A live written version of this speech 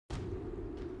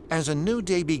as a new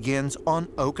day begins on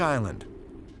Oak Island.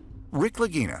 Rick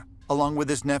Lagina, along with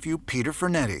his nephew Peter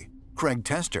Fernetti, Craig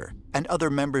Tester, and other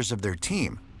members of their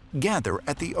team, gather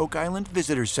at the Oak Island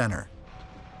Visitor Center.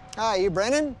 Hi, you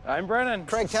Brennan? I'm Brennan.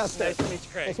 Craig Tester. Nice to meet you,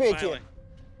 Craig. Nice to meet you.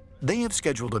 They have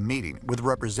scheduled a meeting with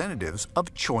representatives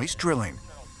of Choice Drilling,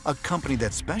 a company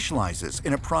that specializes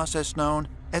in a process known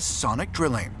as sonic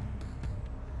drilling.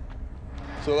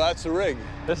 So that's the rig.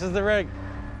 This is the rig.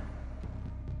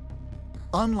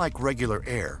 Unlike regular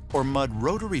air or mud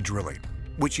rotary drilling,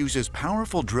 which uses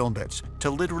powerful drill bits to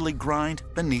literally grind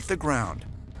beneath the ground,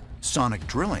 sonic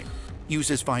drilling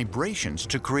uses vibrations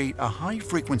to create a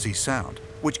high-frequency sound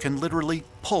which can literally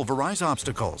pulverize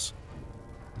obstacles.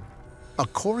 A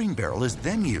coring barrel is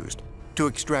then used to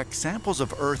extract samples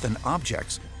of earth and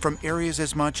objects from areas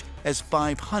as much as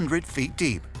 500 feet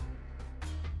deep.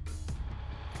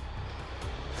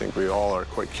 I think we all are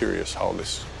quite curious how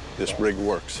this rig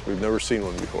works. We've never seen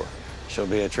one before. She'll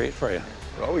be a treat for you.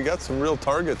 Well, we got some real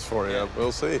targets for you.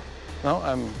 We'll see. No,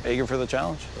 I'm eager for the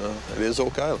challenge. It is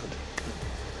Oak Island.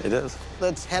 It is.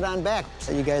 Let's head on back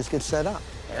so you guys get set up.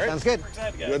 All right. Sounds good.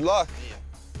 Good luck.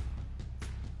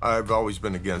 I've always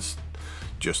been against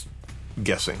just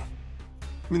guessing.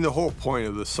 I mean, the whole point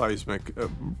of the seismic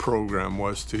program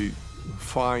was to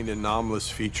find anomalous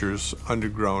features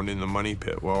underground in the money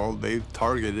pit. Well, they've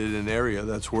targeted an area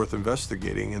that's worth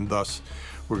investigating, and thus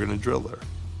we're going to drill there.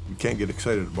 You can't get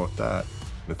excited about that.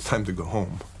 It's time to go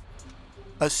home.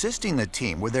 Assisting the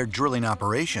team with their drilling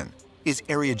operation is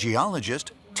area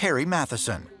geologist Terry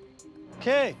Matheson.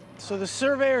 Okay, so the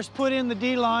surveyors put in the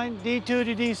D line, D2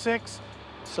 to D6.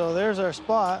 So there's our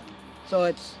spot. So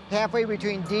it's halfway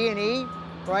between D and E,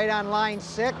 right on line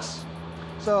 6.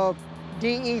 So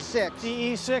DE-6.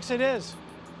 DE-6 it is.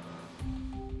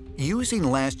 Using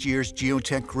last year's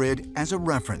geotech grid as a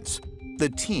reference, the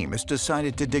team has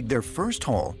decided to dig their first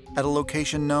hole at a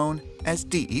location known as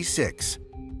DE-6.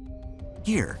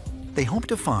 Here, they hope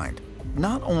to find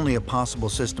not only a possible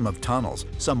system of tunnels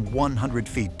some 100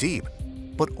 feet deep,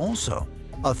 but also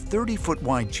a 30-foot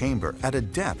wide chamber at a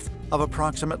depth of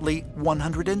approximately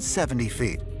 170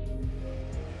 feet.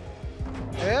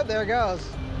 Yep, there it goes.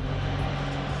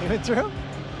 You went through?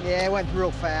 Yeah, it went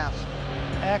real fast.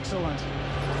 Excellent.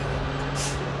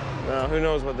 Well, who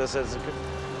knows what this is?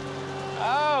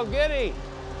 Oh, goody.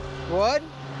 Wood?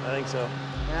 I think so.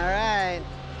 All right.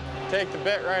 Take the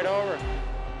bit right over.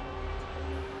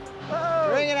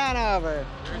 Bring it on over.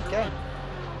 Okay.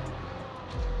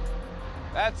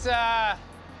 That's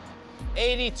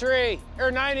 83,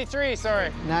 or 93,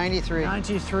 sorry. 93.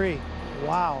 93.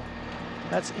 Wow.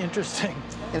 That's interesting.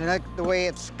 And like the way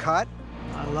it's cut,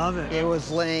 I love it. it was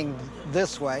laying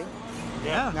this way,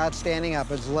 Yeah. not standing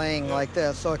up. It's laying like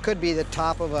this. So it could be the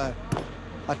top of a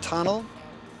tunnel.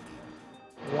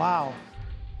 Wow.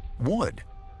 Wood?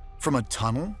 From a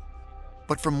tunnel?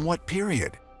 But from what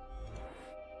period?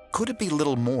 Could it be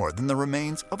little more than the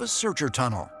remains of a searcher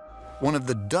tunnel, one of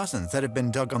the dozens that have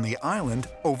been dug on the island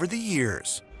over the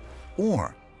years?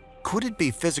 Or could it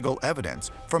be physical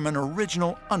evidence from an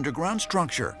original underground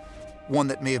structure, one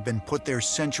that may have been put there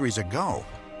centuries ago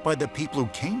by the people who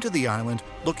came to the island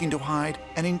looking to hide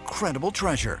an incredible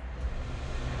treasure?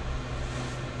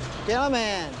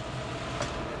 Gentlemen,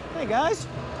 Hey, guys.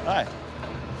 Hi.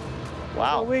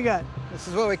 Wow. What we got? this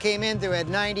is what we came into at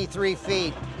 93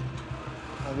 feet.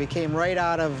 We came right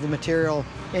out of the material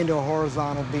into a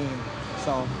horizontal beam.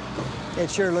 So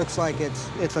it sure looks like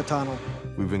it's a tunnel.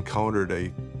 We've encountered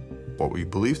what we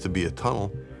believe to be a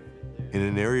tunnel in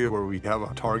an area where we have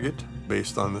a target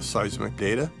based on the seismic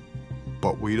data,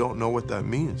 but we don't know what that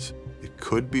means. It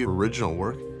could be original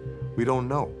work. We don't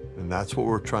know, and that's what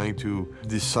we're trying to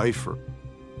decipher.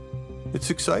 It's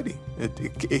exciting.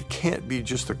 It can't be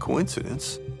just a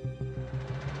coincidence.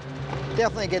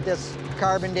 Definitely get this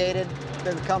carbon dated. If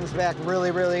it comes back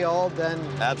really, really old, then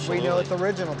Absolutely. we know it's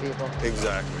original people.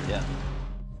 Exactly. Yeah.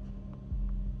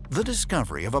 The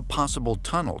discovery of a possible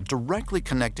tunnel directly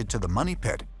connected to the money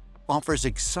pit offers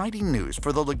exciting news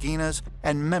for the Laginas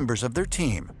and members of their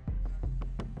team.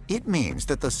 It means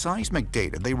that the seismic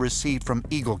data they received from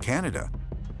Eagle Canada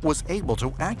was able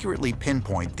to accurately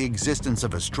pinpoint the existence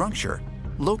of a structure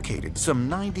located some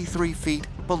 93 feet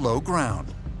below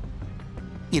ground.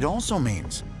 It also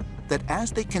means that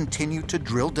as they continue to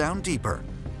drill down deeper,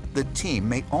 the team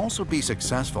may also be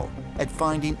successful at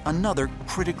finding another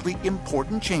critically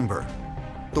important chamber,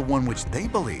 the one which they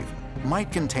believe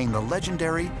might contain the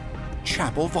legendary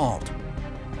Chappel Vault.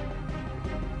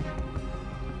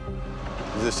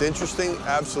 Is this interesting?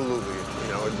 Absolutely.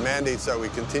 You know, it mandates that we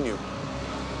continue.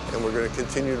 And we're going to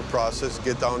continue the process,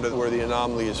 get down to where the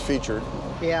anomaly is featured.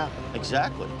 Yeah.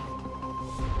 Exactly.